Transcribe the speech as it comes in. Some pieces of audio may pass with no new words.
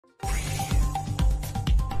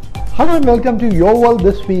Hello and welcome to Your World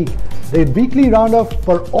This Week, the weekly roundup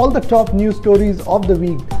for all the top news stories of the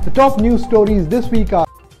week. The top news stories this week are: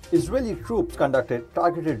 Israeli troops conducted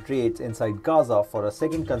targeted raids inside Gaza for a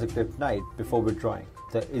second consecutive night before withdrawing,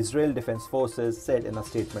 the Israel Defense Forces said in a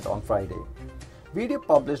statement on Friday. Video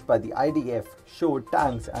published by the IDF showed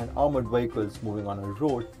tanks and armored vehicles moving on a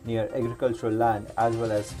road near agricultural land as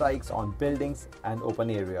well as strikes on buildings and open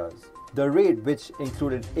areas. The raid, which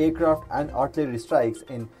included aircraft and artillery strikes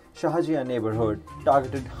in Shahajia neighborhood,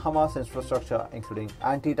 targeted Hamas infrastructure including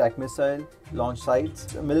anti-tank missile launch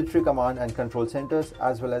sites, military command and control centers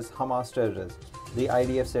as well as Hamas terrorists, the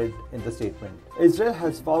IDF said in the statement. Israel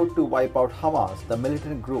has vowed to wipe out Hamas, the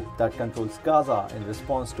militant group that controls Gaza, in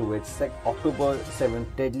response to its October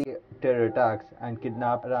 7th deadly terror attacks and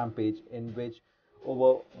kidnap rampage in which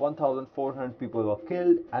over 1,400 people were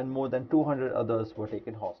killed and more than 200 others were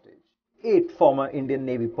taken hostage. 8 former Indian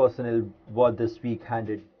Navy personnel were this week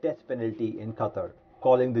handed death penalty in Qatar.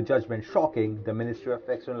 Calling the judgment shocking, the Ministry of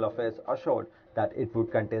External Affairs assured that it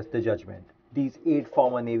would contest the judgment. These 8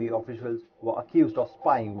 former Navy officials were accused of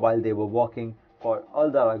spying while they were working for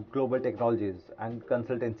Al-Dara Global Technologies and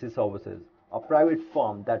Consultancy Services, a private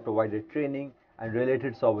firm that provided training and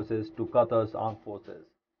related services to Qatar's armed forces.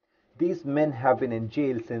 These men have been in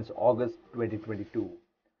jail since August 2022.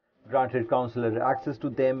 Granted consular access to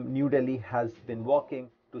them, New Delhi has been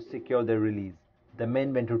working to secure their release. The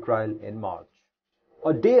men went to trial in March.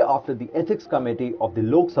 A day after the Ethics Committee of the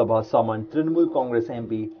Lok Sabha summoned Trinamool Congress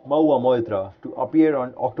MP Mahua Moitra to appear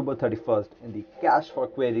on October 31st in the Cash for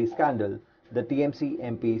Query scandal, the TMC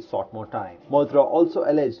MP sought more time. Moitra also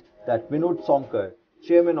alleged that Vinod Sonkar,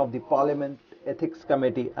 chairman of the Parliament Ethics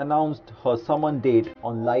Committee, announced her summon date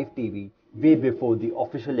on live TV way before the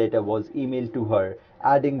official letter was emailed to her,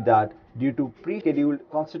 adding that due to pre-scheduled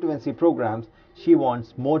constituency programs, she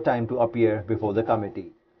wants more time to appear before the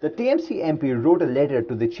committee. The TMC MP wrote a letter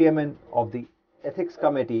to the chairman of the Ethics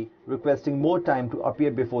Committee requesting more time to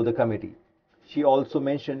appear before the committee. She also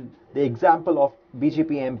mentioned the example of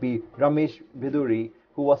BJP MP Ramesh Biduri,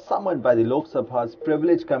 who was summoned by the Lok Sabha's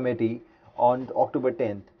Privilege Committee on October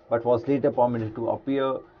 10th, but was later permitted to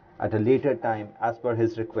appear at a later time as per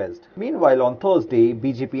his request. Meanwhile, on Thursday,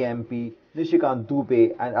 BJP MP Nishikant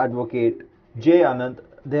Dubey and advocate Jay Anand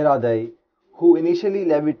Deradai, who initially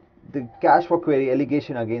levied the Cash for Query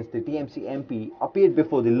allegation against the TMC MP, appeared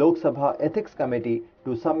before the Lok Sabha Ethics Committee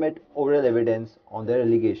to submit oral evidence on their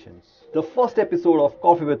allegations. The first episode of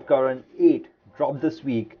Coffee with Karan 8 dropped this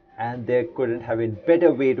week, and there couldn't have been a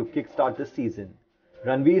better way to kickstart the season.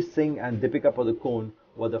 Ranveer Singh and Deepika Padukone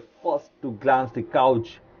were the first to glance the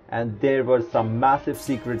couch, and there were some massive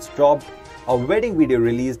secrets dropped, a wedding video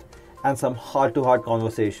released, and some heart-to-heart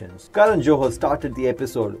conversations. Karan Johar started the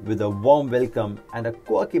episode with a warm welcome and a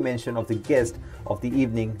quirky mention of the guest of the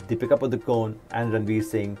evening, Deepika Padukone and Ranveer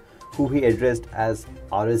Singh, who he addressed as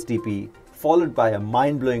RSDP, followed by a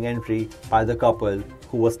mind-blowing entry by the couple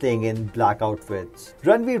who was staying in black outfits.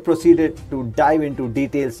 Ranveer proceeded to dive into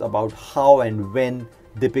details about how and when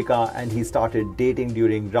Deepika and he started dating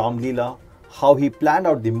during Ram Leela, how he planned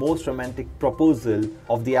out the most romantic proposal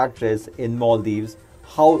of the actress in Maldives,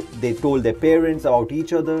 how they told their parents about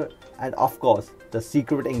each other, and of course, the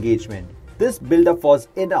secret engagement. This build-up was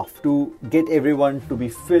enough to get everyone to be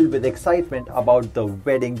filled with excitement about the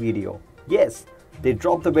wedding video. Yes, they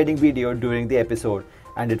dropped the wedding video during the episode,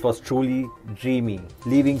 and it was truly dreamy,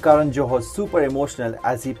 leaving Karan Johar super emotional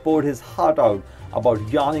as he poured his heart out about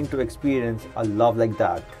yearning to experience a love like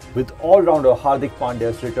that. With all-rounder Hardik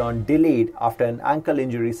Pandya's return delayed after an ankle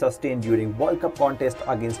injury sustained during World Cup contest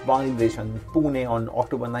against Bangladesh in Pune on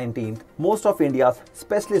October 19th, most of India's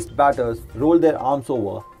specialist batters rolled their arms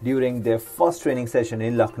over during their first training session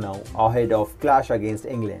in Lucknow ahead of clash against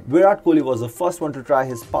England. Virat Kohli was the first one to try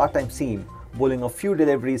his part-time seam, bowling a few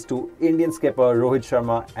deliveries to Indian skipper Rohit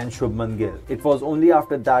Sharma and Shubman Gill. It was only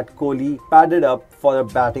after that Kohli padded up for a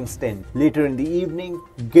batting stint. Later in the evening,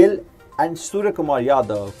 Gill and Suryakumar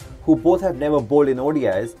Yadav, who both have never bowled in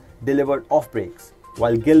ODIs, delivered off breaks.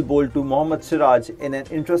 While Gill bowled to Mohammad Siraj in an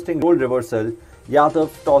interesting role reversal,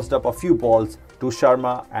 Yadav tossed up a few balls to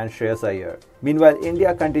Sharma and Shreyas Iyer. Meanwhile,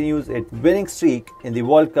 India continues its winning streak in the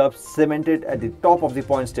World Cup, cemented at the top of the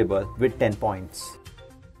points table with 10 points.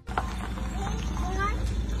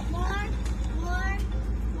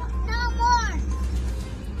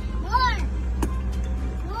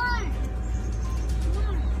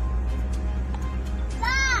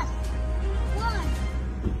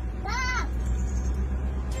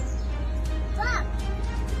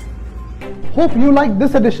 Hope you liked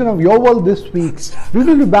this edition of Your World This Week. We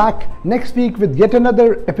will be back next week with yet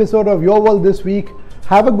another episode of Your World This Week.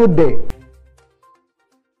 Have a good day.